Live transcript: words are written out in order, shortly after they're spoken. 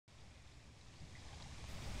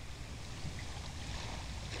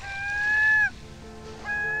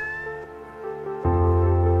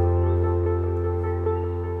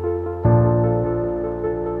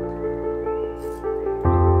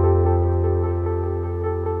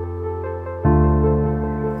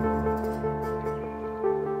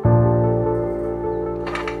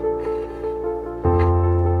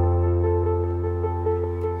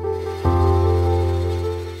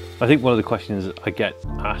think one of the questions I get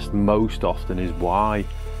asked most often is why?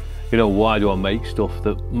 You know, why do I make stuff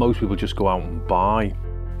that most people just go out and buy?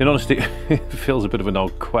 In honesty, it feels a bit of an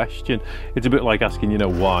odd question. It's a bit like asking, you know,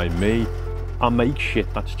 why me? I make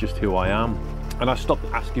shit, that's just who I am. And I stopped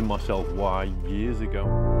asking myself why years ago.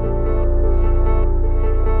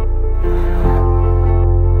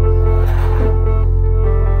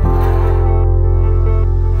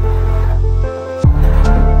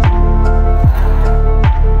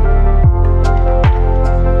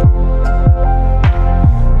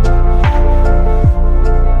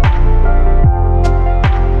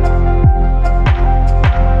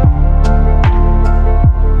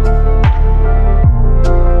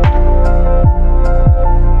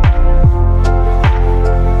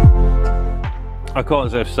 I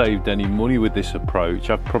can't say I've saved any money with this approach.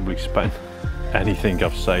 I've probably spent anything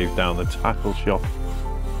I've saved down the tackle shop,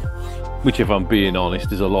 which, if I'm being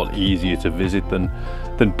honest, is a lot easier to visit than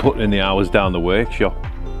putting in the hours down the workshop.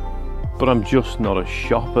 But I'm just not a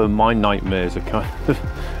shopper. My nightmares are kind of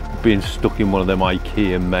being stuck in one of them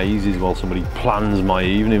IKEA mazes while somebody plans my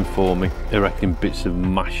evening for me, erecting bits of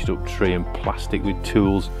mashed up tree and plastic with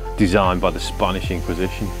tools designed by the Spanish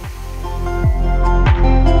Inquisition.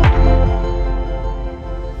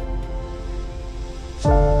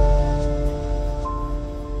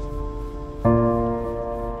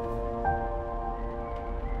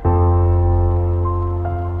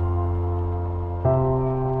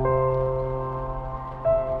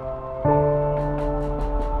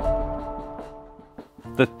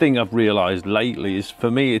 The thing I've realised lately is,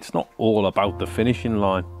 for me, it's not all about the finishing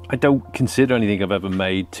line. I don't consider anything I've ever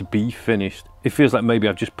made to be finished. It feels like maybe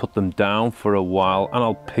I've just put them down for a while and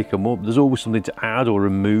I'll pick them up. There's always something to add or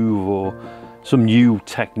remove, or some new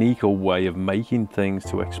technique or way of making things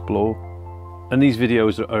to explore. And these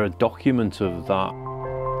videos are a document of that.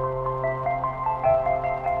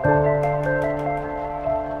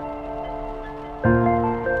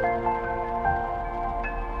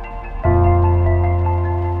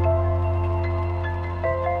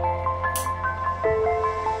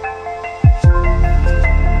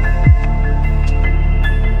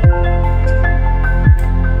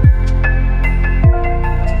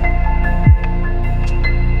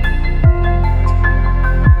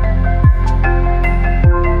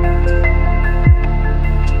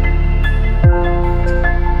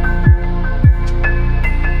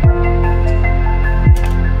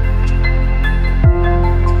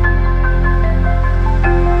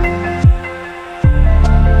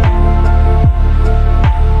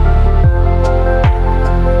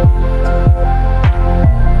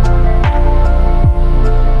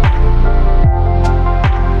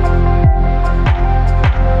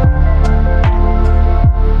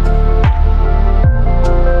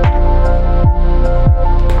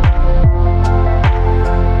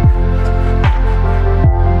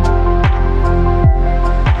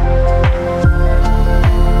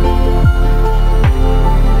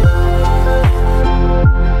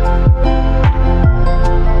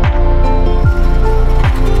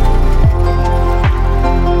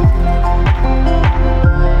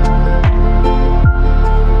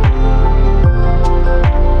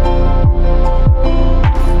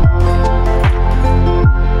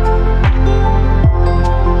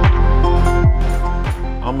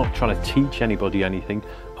 Trying to teach anybody anything.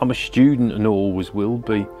 I'm a student and always will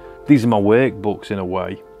be. These are my workbooks in a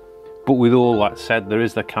way. But with all that said, there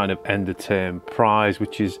is the kind of end of term prize,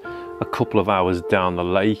 which is a couple of hours down the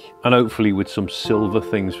lake, and hopefully with some silver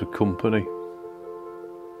things for company.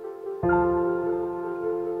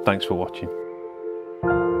 Thanks for watching.